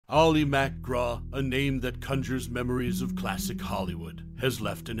Ali MacGraw, a name that conjures memories of classic Hollywood, has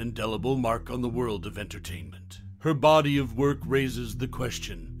left an indelible mark on the world of entertainment. Her body of work raises the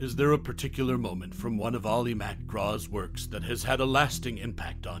question, is there a particular moment from one of Ali MacGraw's works that has had a lasting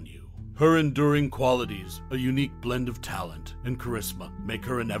impact on you? Her enduring qualities, a unique blend of talent and charisma, make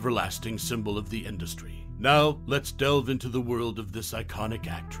her an everlasting symbol of the industry. Now, let's delve into the world of this iconic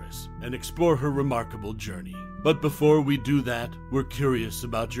actress and explore her remarkable journey. But before we do that, we're curious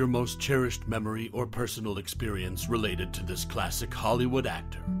about your most cherished memory or personal experience related to this classic Hollywood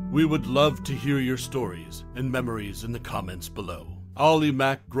actor. We would love to hear your stories and memories in the comments below. Ali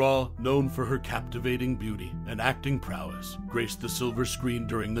MacGraw, known for her captivating beauty and acting prowess, graced the silver screen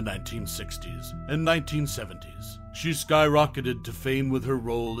during the 1960s and 1970s. She skyrocketed to fame with her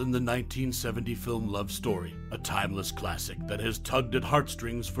role in the 1970 film Love Story, a timeless classic that has tugged at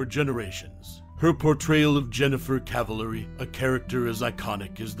heartstrings for generations. Her portrayal of Jennifer Cavalry, a character as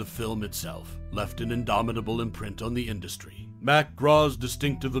iconic as the film itself, left an indomitable imprint on the industry. MacGraw's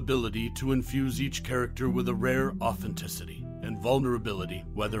distinctive ability to infuse each character with a rare authenticity and vulnerability,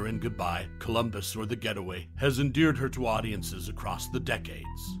 whether in Goodbye, Columbus, or The Getaway, has endeared her to audiences across the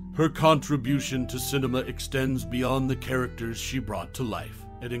decades. Her contribution to cinema extends beyond the characters she brought to life.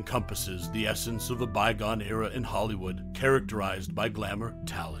 It encompasses the essence of a bygone era in Hollywood, characterized by glamour,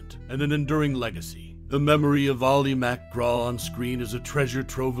 talent, and an enduring legacy. The memory of Ali MacGraw on screen is a treasure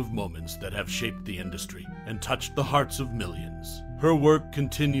trove of moments that have shaped the industry and touched the hearts of millions. Her work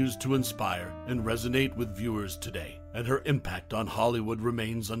continues to inspire and resonate with viewers today, and her impact on Hollywood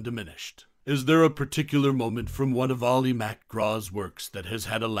remains undiminished. Is there a particular moment from one of Ali MacGraw's works that has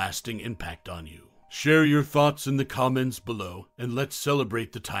had a lasting impact on you? Share your thoughts in the comments below, and let's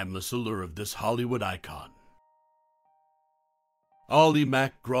celebrate the timeless allure of this Hollywood icon. Ali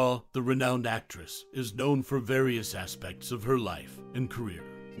MacGraw, the renowned actress, is known for various aspects of her life and career.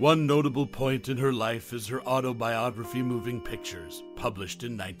 One notable point in her life is her autobiography Moving Pictures, published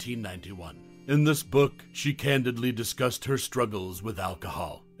in 1991. In this book, she candidly discussed her struggles with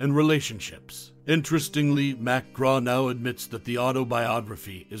alcohol and relationships. Interestingly, MacGraw now admits that the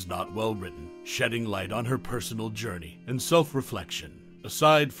autobiography is not well written, shedding light on her personal journey and self-reflection.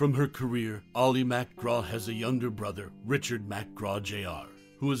 Aside from her career, Ali MacGraw has a younger brother, Richard MacGraw Jr.,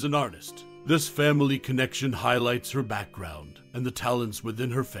 who is an artist. This family connection highlights her background and the talents within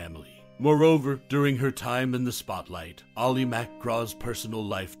her family. Moreover, during her time in the spotlight, Ali MacGraw's personal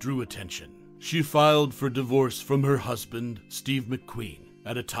life drew attention. She filed for divorce from her husband, Steve McQueen,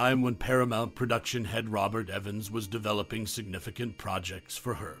 at a time when Paramount production head Robert Evans was developing significant projects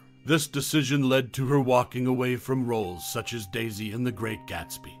for her. This decision led to her walking away from roles such as Daisy in The Great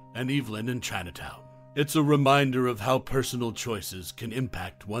Gatsby and Evelyn in Chinatown. It's a reminder of how personal choices can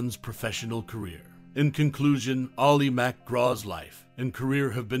impact one's professional career. In conclusion, Ali MacGraw's life and career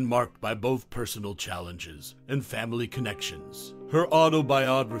have been marked by both personal challenges and family connections. Her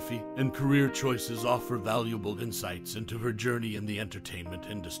autobiography and career choices offer valuable insights into her journey in the entertainment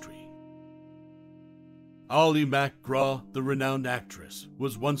industry. Ali MacGraw, the renowned actress,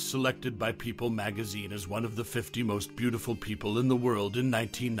 was once selected by People magazine as one of the 50 most beautiful people in the world in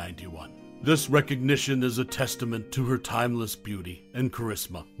 1991. This recognition is a testament to her timeless beauty and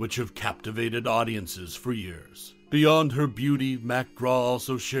charisma, which have captivated audiences for years. Beyond her beauty, MacGraw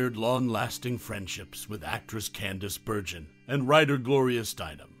also shared long-lasting friendships with actress Candice Bergen and writer Gloria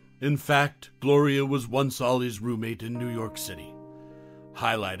Steinem. In fact, Gloria was once Ali's roommate in New York City,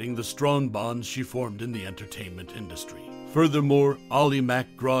 highlighting the strong bonds she formed in the entertainment industry. Furthermore, Ali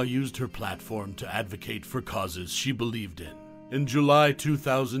MacGraw used her platform to advocate for causes she believed in. In July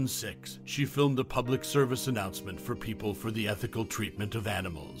 2006, she filmed a public service announcement for People for the ethical treatment of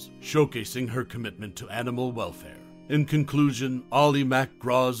animals, showcasing her commitment to animal welfare. In conclusion, Ali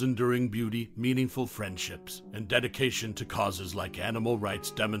MacGraw's enduring beauty, meaningful friendships, and dedication to causes like animal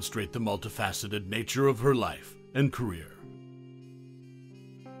rights demonstrate the multifaceted nature of her life and career.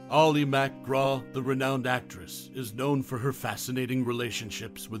 Ali MacGraw, the renowned actress, is known for her fascinating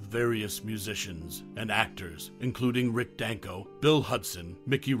relationships with various musicians and actors, including Rick Danko, Bill Hudson,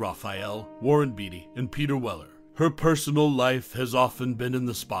 Mickey Raphael, Warren Beatty, and Peter Weller. Her personal life has often been in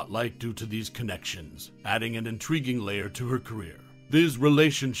the spotlight due to these connections, adding an intriguing layer to her career. These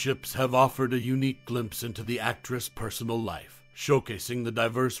relationships have offered a unique glimpse into the actress' personal life, showcasing the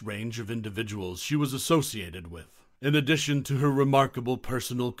diverse range of individuals she was associated with. In addition to her remarkable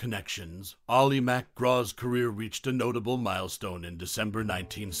personal connections, Ali MacGraw's career reached a notable milestone in December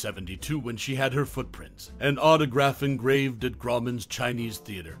 1972 when she had her footprints and autograph engraved at Grauman's Chinese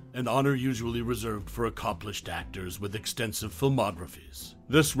Theater, an honor usually reserved for accomplished actors with extensive filmographies.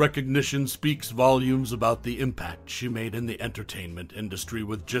 This recognition speaks volumes about the impact she made in the entertainment industry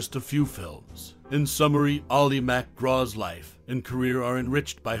with just a few films. In summary, Ali MacGraw's life and career are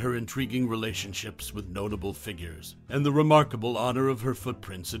enriched by her intriguing relationships with notable figures and the remarkable honor of her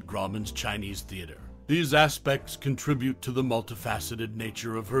footprints at Grauman's Chinese theater. These aspects contribute to the multifaceted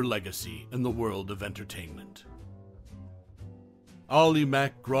nature of her legacy in the world of entertainment. Ali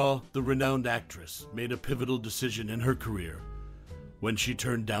MacGraw, the renowned actress, made a pivotal decision in her career when she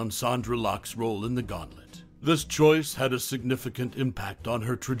turned down Sandra Locke's role in The Gauntlet. This choice had a significant impact on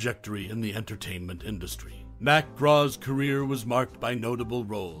her trajectory in the entertainment industry. MacGraw's career was marked by notable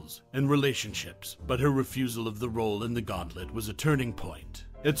roles and relationships, but her refusal of the role in The Gauntlet was a turning point.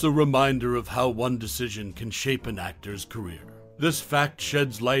 It's a reminder of how one decision can shape an actor's career. This fact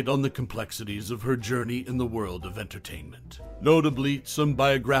sheds light on the complexities of her journey in the world of entertainment. Notably, some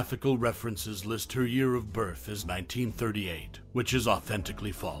biographical references list her year of birth as 1938, which is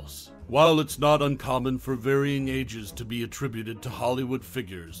authentically false. While it's not uncommon for varying ages to be attributed to Hollywood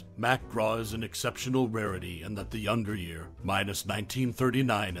figures, MacGraw is an exceptional rarity in that the younger year, minus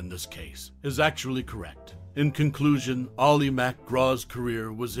 1939 in this case, is actually correct. In conclusion, Ali MacGraw's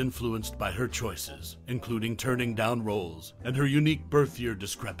career was influenced by her choices, including turning down roles and her unique birth year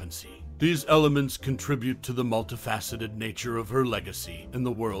discrepancy. These elements contribute to the multifaceted nature of her legacy in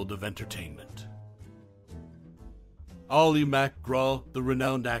the world of entertainment. Ali MacGraw, the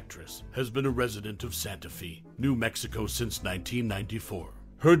renowned actress, has been a resident of Santa Fe, New Mexico since 1994.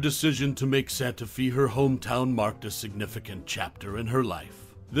 Her decision to make Santa Fe her hometown marked a significant chapter in her life.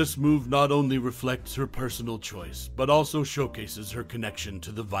 This move not only reflects her personal choice, but also showcases her connection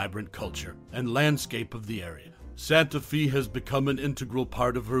to the vibrant culture and landscape of the area. Santa Fe has become an integral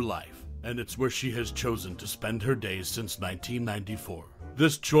part of her life, and it's where she has chosen to spend her days since 1994.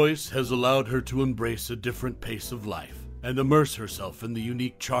 This choice has allowed her to embrace a different pace of life and immerse herself in the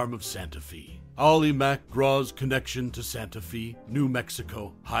unique charm of Santa Fe. Ali MacGraw's connection to Santa Fe, New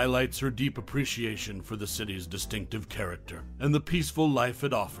Mexico, highlights her deep appreciation for the city's distinctive character and the peaceful life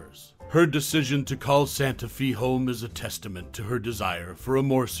it offers. Her decision to call Santa Fe home is a testament to her desire for a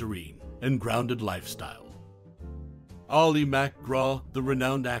more serene and grounded lifestyle. Ali MacGraw, the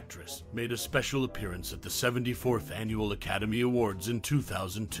renowned actress, made a special appearance at the 74th Annual Academy Awards in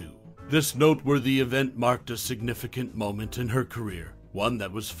 2002. This noteworthy event marked a significant moment in her career, one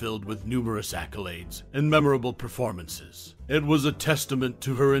that was filled with numerous accolades and memorable performances. It was a testament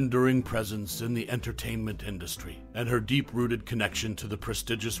to her enduring presence in the entertainment industry and her deep-rooted connection to the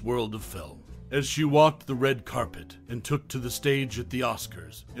prestigious world of film. As she walked the red carpet and took to the stage at the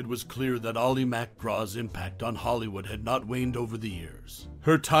Oscars, it was clear that Ali MacGraw's impact on Hollywood had not waned over the years.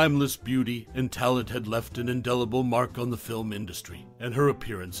 Her timeless beauty and talent had left an indelible mark on the film industry, and her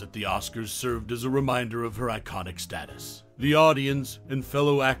appearance at the Oscars served as a reminder of her iconic status. The audience and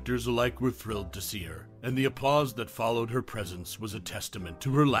fellow actors alike were thrilled to see her, and the applause that followed her presence was a testament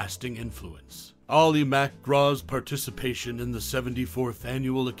to her lasting influence. Ali MacGraw's participation in the 74th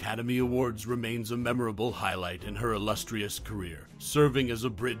Annual Academy Awards remains a memorable highlight in her illustrious career, serving as a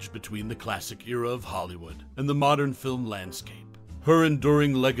bridge between the classic era of Hollywood and the modern film landscape. Her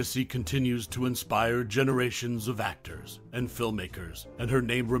enduring legacy continues to inspire generations of actors and filmmakers, and her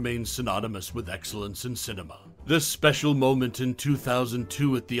name remains synonymous with excellence in cinema. This special moment in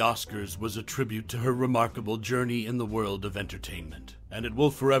 2002 at the Oscars was a tribute to her remarkable journey in the world of entertainment, and it will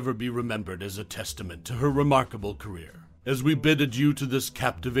forever be remembered as a testament to her remarkable career. As we bid adieu to this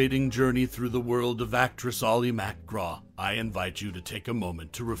captivating journey through the world of actress Ali MacGraw, I invite you to take a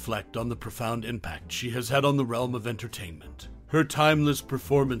moment to reflect on the profound impact she has had on the realm of entertainment. Her timeless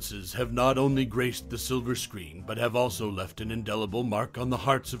performances have not only graced the silver screen, but have also left an indelible mark on the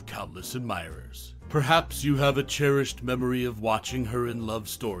hearts of countless admirers. Perhaps you have a cherished memory of watching her in Love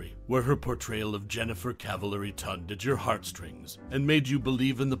Story, where her portrayal of Jennifer Cavalry tugged at your heartstrings and made you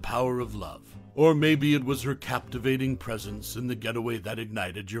believe in the power of love. Or maybe it was her captivating presence in The Getaway that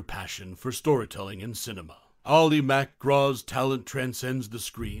ignited your passion for storytelling in cinema. Ali MacGraw's talent transcends the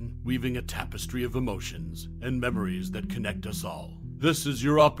screen, weaving a tapestry of emotions and memories that connect us all. This is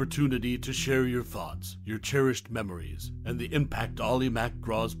your opportunity to share your thoughts, your cherished memories, and the impact Ali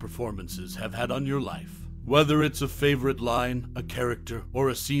MacGraw's performances have had on your life. Whether it's a favorite line, a character, or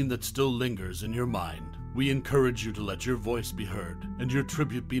a scene that still lingers in your mind, we encourage you to let your voice be heard and your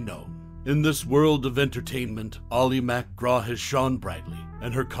tribute be known. In this world of entertainment, Ali MacGraw has shone brightly,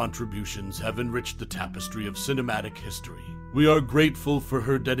 and her contributions have enriched the tapestry of cinematic history. We are grateful for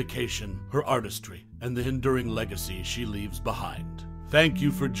her dedication, her artistry, and the enduring legacy she leaves behind. Thank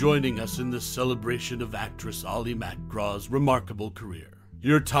you for joining us in this celebration of actress Ali MacGraw's remarkable career.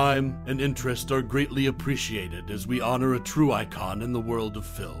 Your time and interest are greatly appreciated as we honor a true icon in the world of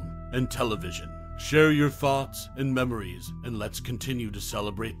film and television. Share your thoughts and memories, and let's continue to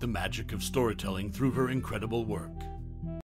celebrate the magic of storytelling through her incredible work.